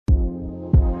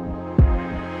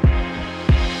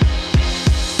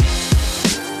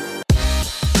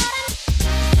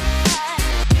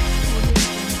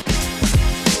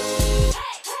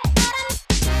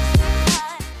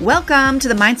Welcome to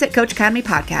the Mindset Coach Academy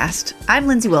podcast. I'm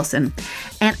Lindsey Wilson,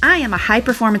 and I am a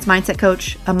high-performance mindset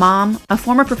coach, a mom, a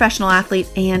former professional athlete,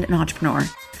 and an entrepreneur.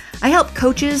 I help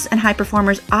coaches and high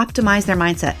performers optimize their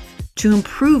mindset to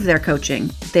improve their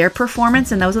coaching, their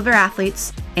performance, and those of their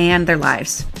athletes, and their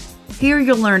lives. Here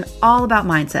you'll learn all about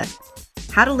mindset,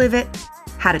 how to live it,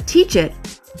 how to teach it,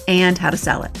 and how to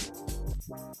sell it.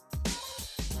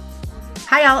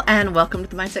 Hi, y'all, and welcome to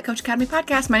the Mindset Coach Academy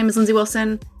podcast. My name is Lindsey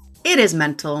Wilson. It is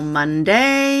Mental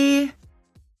Monday.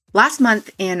 Last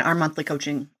month in our monthly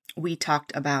coaching, we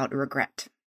talked about regret.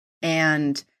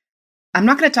 And I'm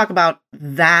not going to talk about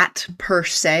that per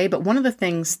se, but one of the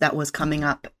things that was coming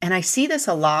up, and I see this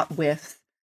a lot with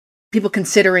people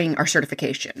considering our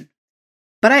certification,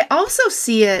 but I also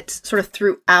see it sort of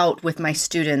throughout with my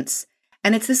students,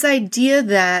 and it's this idea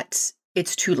that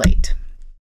it's too late.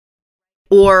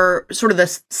 Or sort of the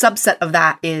subset of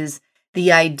that is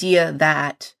the idea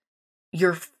that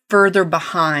you're further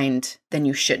behind than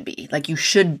you should be. Like you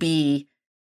should be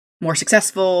more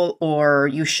successful, or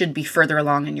you should be further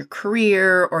along in your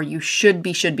career, or you should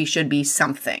be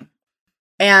something.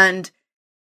 And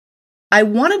I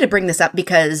wanted to bring this up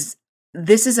because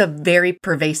this is a very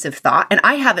pervasive thought, and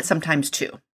I have it sometimes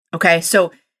too. Okay,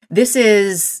 so this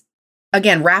is,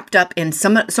 again, wrapped up in so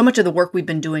much of the work we've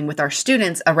been doing with our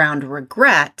students around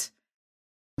regret,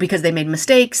 because they made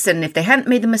mistakes, and if they hadn't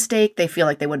made the mistake, they feel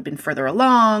like they would have been further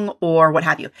along, or what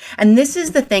have you. And this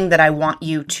is the thing that I want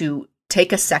you to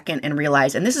take a second and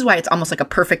realize, and this is why it's almost like a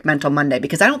perfect Mental Monday,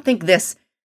 because I don't think this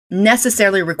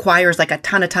necessarily requires like a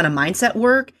ton of mindset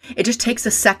work. It just takes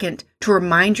a second to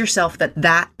remind yourself that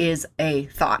that is a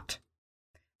thought.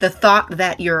 The thought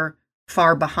that you're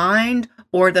far behind,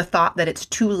 or the thought that it's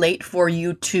too late for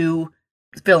you to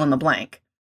fill in the blank.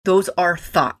 Those are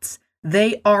thoughts.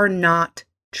 They are not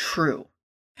true.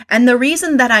 And the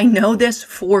reason that I know this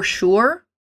for sure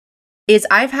is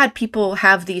I've had people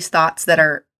have these thoughts that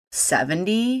are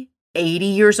 70, 80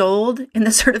 years old in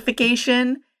the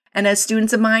certification. And as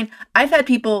students of mine, I've had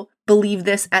people believe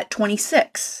this at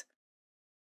 26.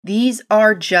 These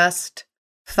are just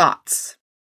thoughts.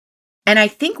 And I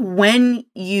think when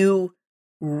you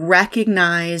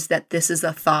recognize that this is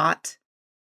a thought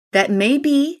that may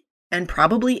be and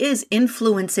probably is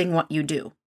influencing what you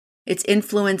do. It's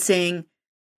influencing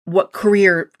what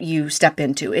career you step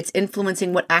into. It's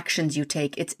influencing what actions you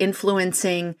take. It's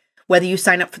influencing whether you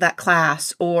sign up for that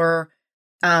class or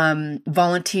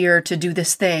volunteer to do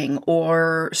this thing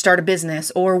or start a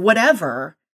business or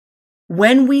whatever.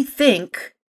 When we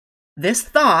think this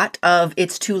thought of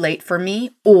it's too late for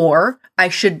me or I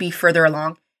should be further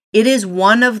along, it is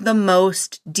one of the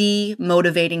most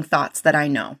demotivating thoughts that I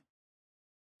know,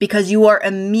 because you are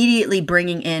immediately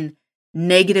bringing in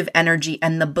negative energy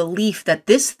and the belief that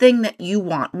this thing that you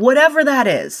want, whatever that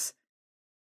is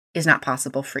not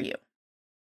possible for you.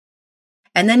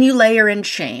 And then you layer in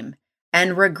shame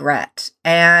and regret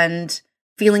and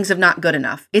feelings of not good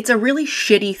enough. It's a really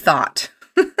shitty thought.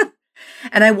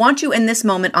 And I want you in this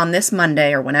moment on this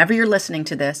Monday or whenever you're listening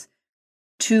to this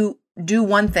to do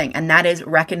one thing, and that is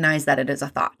recognize that it is a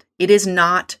thought. It is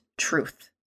not truth.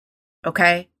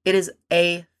 Okay? It is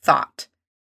a thought.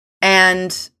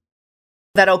 And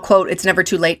that old quote, it's never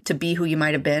too late to be who you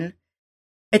might have been.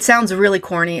 It sounds really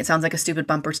corny. It sounds like a stupid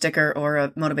bumper sticker or a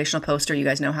motivational poster. You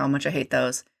guys know how much I hate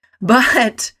those.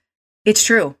 But it's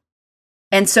true.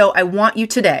 And so I want you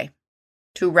today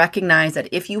to recognize that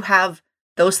if you have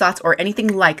those thoughts or anything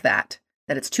like that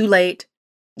it's too late,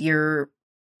 you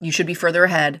should be further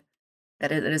ahead,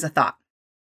 that it is a thought.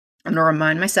 I'm going to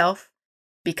remind myself,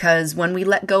 because when we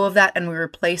let go of that and we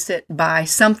replace it by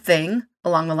something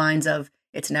along the lines of,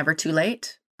 it's never too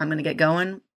late, I'm going to get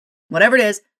going, whatever it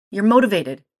is, you're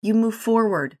motivated. You move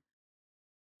forward.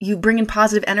 You bring in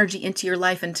positive energy into your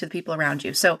life and to the people around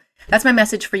you. So that's my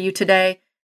message for you today.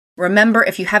 Remember,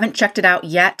 if you haven't checked it out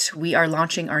yet, we are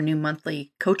launching our new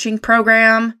monthly coaching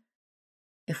program.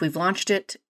 If we've launched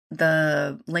it,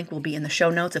 the link will be in the show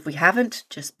notes. If we haven't,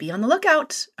 just be on the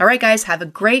lookout. All right, guys, have a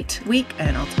great week,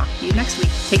 and I'll talk to you next week.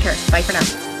 Take care. Bye for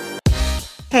now.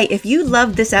 Hey, if you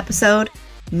loved this episode,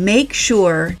 make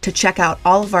sure to check out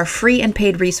all of our free and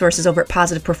paid resources over at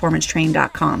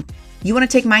positiveperformancetraining.com. You want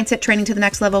to take mindset training to the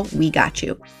next level? We got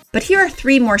you. But here are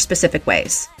 3 more specific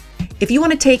ways. If you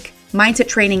want to take mindset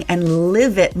training and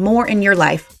live it more in your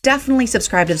life, definitely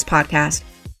subscribe to this podcast.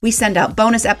 We send out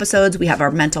bonus episodes. We have our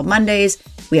Mental Mondays.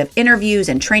 We have interviews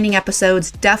and training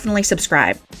episodes. Definitely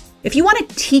subscribe. If you want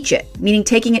to teach it, meaning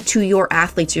taking it to your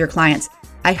athletes or your clients,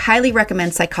 I highly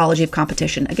recommend Psychology of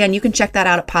Competition. Again, you can check that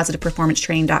out at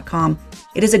positiveperformancetraining.com.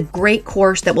 It is a great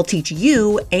course that will teach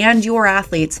you and your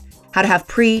athletes how to have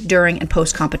pre, during, and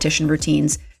post-competition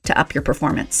routines to to up your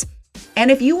performance.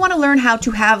 And if you want to learn how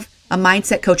to have a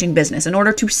mindset coaching business in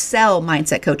order to sell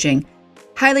mindset coaching,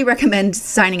 highly recommend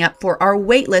signing up for our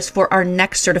waitlist for our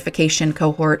next certification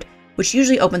cohort, which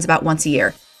usually opens about once a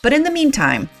year. But in the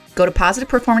meantime, go to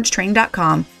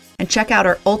positiveperformancetraining.com and check out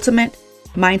our ultimate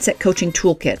mindset coaching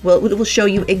toolkit. It will show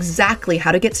you exactly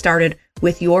how to get started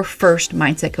with your first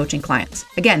mindset coaching clients.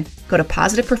 Again, go to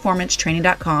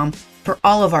positiveperformancetraining.com for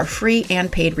all of our free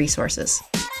and paid resources.